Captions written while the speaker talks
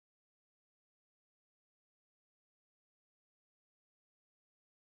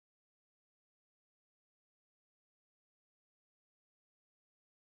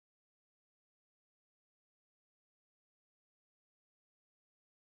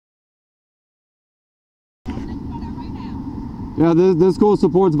Yeah, this school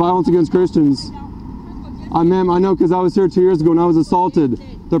supports violence against Christians. Ma'am, I know because I was here 2 years ago and I was assaulted.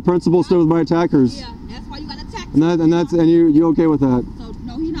 The principal stood with my attackers. Yeah, that's why you got attacked. And you okay with that? So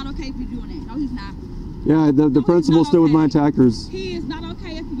no, he's not okay if you're doing that. No, he's not. Yeah, the principal stood with my attackers. He is not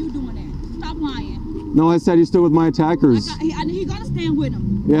okay if you doing that. Stop lying. No, I said he stood with my attackers. He's gonna stand with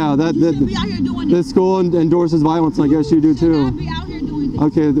him. Yeah, be out here doing this school endorses violence, and I guess you do too. Be out here doing this.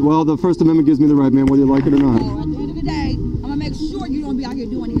 Okay, well, the First Amendment gives me the right, man, whether you like it or not. So at the end of the day, I'm gonna make sure you don't be out here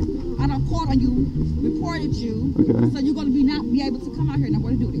doing this. I done caught on you, reported you. Okay. So you're gonna not be able to come out here and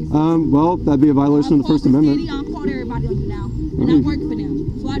want to do this. Well, that'd be a violation of the First Amendment. I'm calling everybody on you now, and I work for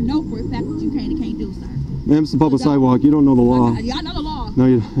them, so I know for a fact what you can and can't do, sir. Ma'am, it's the public sidewalk. You don't know the law. Yeah, I know the law. No,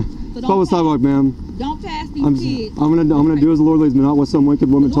 you don't. It's public sidewalk, ma'am. Don't pass these kids. I'm gonna do as the Lord leads me, not what some wicked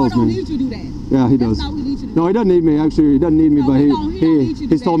woman tells me. Don't need you to do that. Yeah, he does. That's not what we need you to do. No, he doesn't need me. Actually, he doesn't need me, but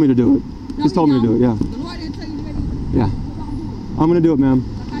he's told me to do it. No, he's told me to do it. Yeah. The Lord didn't tell you to do it. Yeah. I'm gonna do it, ma'am.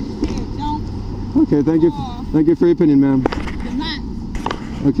 Like I just said, don't. Okay, thank you. Thank you for your opinion, ma'am. You're not.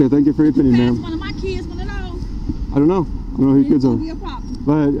 Okay, thank you for your opinion, ma'am. One of my kids, one of those. I don't know. I don't know who your kids are. Be a problem.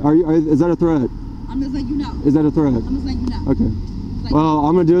 But is that a threat? I'm just letting you know. Is that a threat? I'm just letting you know. Okay. Well,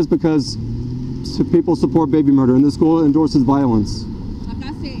 I'm gonna do this because people support baby murder, and the school endorses violence. Like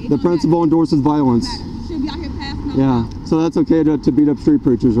I said, the principal endorses violence. You shouldn't be out here passing yeah. So that's okay to beat up street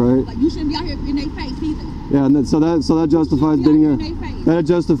preachers, right? Like you shouldn't be out here in their face either. Yeah, and so that justifies beating that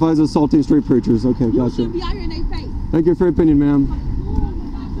justifies assaulting street preachers. Okay, you gotcha. Shouldn't be out here in their face. Thank you for your opinion, ma'am.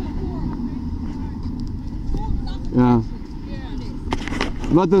 Yeah.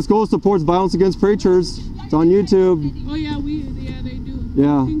 But the school supports violence against preachers. It's on YouTube. Oh yeah, they do.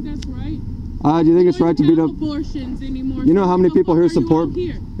 Yeah. I think that's right. Do you think it's right to beat up abortions anymore? You know how many people here support?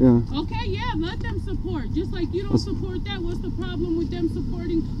 Here? Yeah. Okay, yeah, let them support. Just like you don't support that. What's the problem with them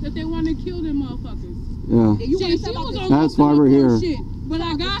supporting that they want to kill them motherfuckers? Yeah. That's why we're here. Shit, but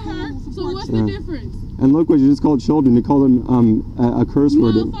I got her. So what's the difference? And look what you just called children. You called them a curse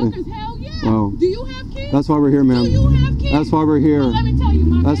word. Motherfuckers, hell yeah. Wow. Do you have kids? That's why we're here, ma'am. Do you have kids? That's why we're here. Well, let me tell you,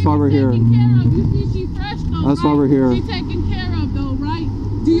 my That's why we're here. Taken care of. You see, she fresh though. That's why we're here. She taken care of though, right?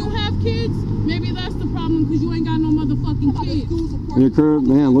 Do you have kids? Maybe that's the problem because you ain't got no motherfucking kids.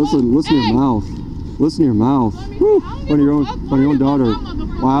 Man, listen to your mouth. Listen to your mouth. Woo. On your own daughter.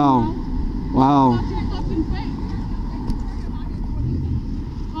 Wow. Wow.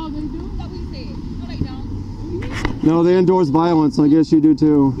 Oh, they do? That's what we said. No, they don't. No, they endorse violence. I guess you do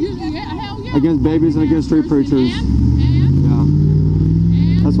too. Hell yeah. Against babies and against street preachers. Yeah.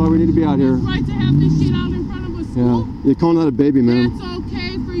 That's why we need to be out here. It's right to have this shit out in front of a school. Yeah. You're calling that a baby, man. It's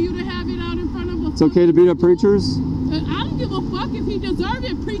okay for you to have it out in front of a It's okay to beat up preachers? I don't give a fuck if he deserved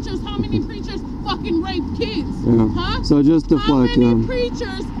it. Preachers, how many preachers fucking rape kids? Yeah. Huh? So just deflect, how many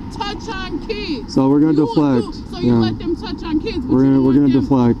preachers touch on kids? So we're gonna deflect. So you let them touch on kids. We're gonna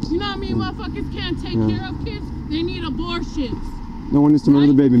deflect. You know what I mean? Motherfuckers can't take care of kids. They need abortions. No one needs to murder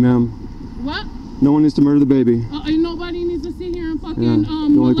the baby, ma'am. What? No one needs to murder the baby. Nobody needs to sit here and fucking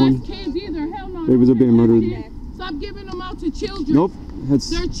molest kids either. Hell no. Babies are being murdered. Stop giving them out to children. Nope.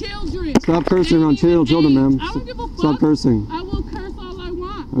 They're children. Stop cursing around children, ma'am. I don't give a fuck. Stop cursing. I will curse all I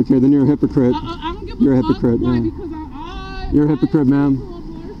want. Okay, then you're a hypocrite. I don't give a fuck. You're a hypocrite, Why? yeah. Because you're a hypocrite, ma'am.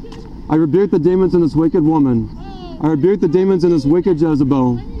 I rebuke the demons in this wicked woman. I rebuke the demons in this wicked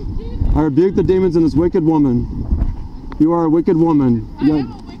Jezebel. I rebuke the demons in this wicked woman. You are a wicked woman. I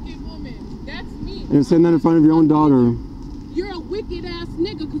am a wicked woman. That's me. And you're saying that in front of your own daughter. You're a wicked ass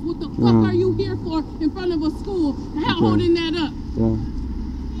nigga, because what the fuck are you here for in front of a school? Holding that up? Yeah.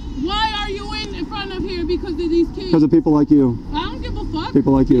 Why are you in front of here because of these kids? Because of people like you. I don't give a fuck.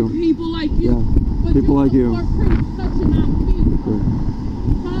 People like you. People like you. Yeah. But people like you. Touching on kids.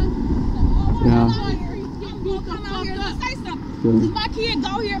 Huh? Yeah. My kids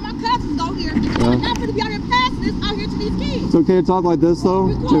go here, my cousins go here. I'm not going to be out here passing this out here to these kids. It's okay to talk like this though,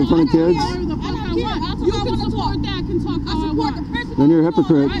 in front of kids. You can support that, can talk how I want. Then you're a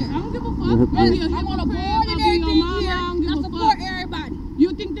hypocrite. Right. I don't give a fuck. I want to board and everything here. I support everybody.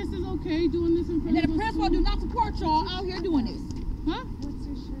 You think this is okay doing this in front of the principal do not support y'all out here doing this. Huh? What's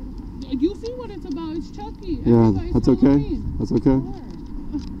your shirt about? You see what it's about. It's Chucky. Yeah, that's okay. That's okay.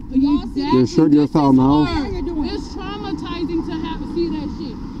 Your shirt, your foul mouth. It's traumatizing to see that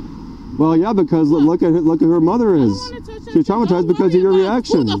shit. Well, yeah, because look at who her mother is. She's traumatized because of your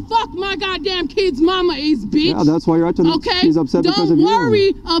reaction. Who the fuck my goddamn kid's mama is, bitch? Yeah, that's why you're acting. Okay. She's upset because of you. Don't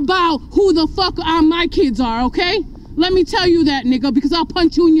worry about who the fuck my kids are, okay? Let me tell you that, nigga, because I'll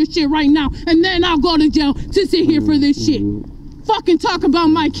punch you in your shit right now, and then I'll go to jail to sit here for this shit. Fucking talk about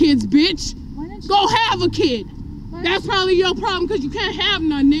my kids, bitch. Go have a kid. That's probably your problem because you can't have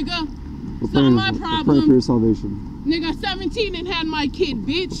none, nigga. It's not my problem. Pray for your salvation. Nigga, 17 and had my kid,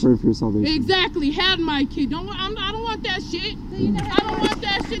 bitch. Pray for your salvation. Exactly, had my kid. I don't want that shit. So you never I don't want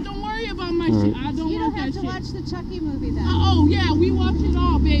that shit. Don't worry about my shit. I don't you want don't have that to shit. watch the Chucky movie then. Oh yeah, we watch it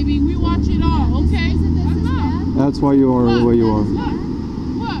all, baby. We watch it all. Okay. Isn't this as bad? That's why you are the way you are.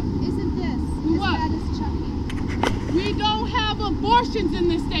 What? Isn't this as What? bad as Chucky? We don't have abortions in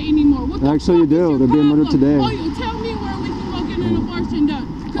this state anymore. What the Actually, you fuck is do. your They're being murdered problem? today. Oh, you tell me where we can go get an abortion done.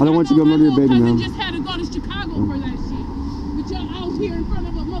 I don't want you to go murder your baby, man. ma'am. Just had to go to Chicago for that shit. But you're out here in front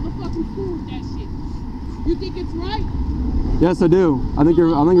of a motherfucking school with that shit. You think it's right? Yes, I do. I think your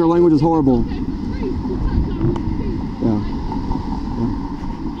language is horrible. Okay, for free. You touch on me, please. Yeah. I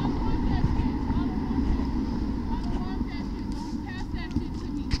don't want that shit. I don't want that shit. Don't pass that shit to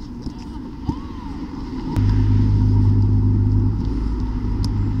me.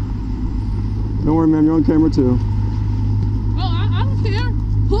 Don't worry, ma'am. You're on camera too. Oh, I don't care.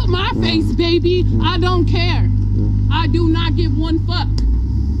 Put my face, baby. I don't care. I do not give one fuck.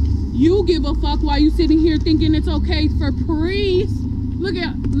 You give a fuck while you sitting here thinking it's okay for priests. Look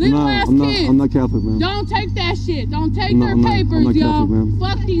at little ass kids. I'm not Catholic, man. Don't take that shit. Don't take their I'm papers, not y'all. Catholic,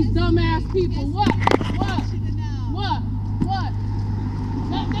 Fuck these dumbass people. What? That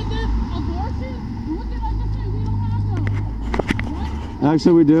abortion? What did I just say? We don't have them. Right?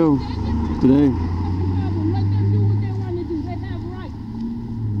 Actually, we do. Today. Let them do what they want to do. They have rights.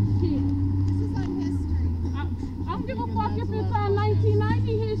 Shit. This is on history. I don't give a fuck if it's on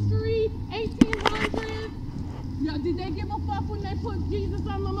 1990 history, 1800s. Yeah, did they give a fuck when they put Jesus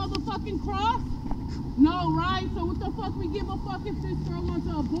on the motherfucking cross? No, right? So what the fuck we give a fuck if this girl wants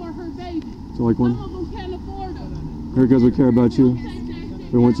to abort her baby? So like one? Some of them can't afford it. Here, because we care about you.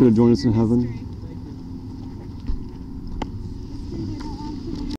 We want you to join us in heaven.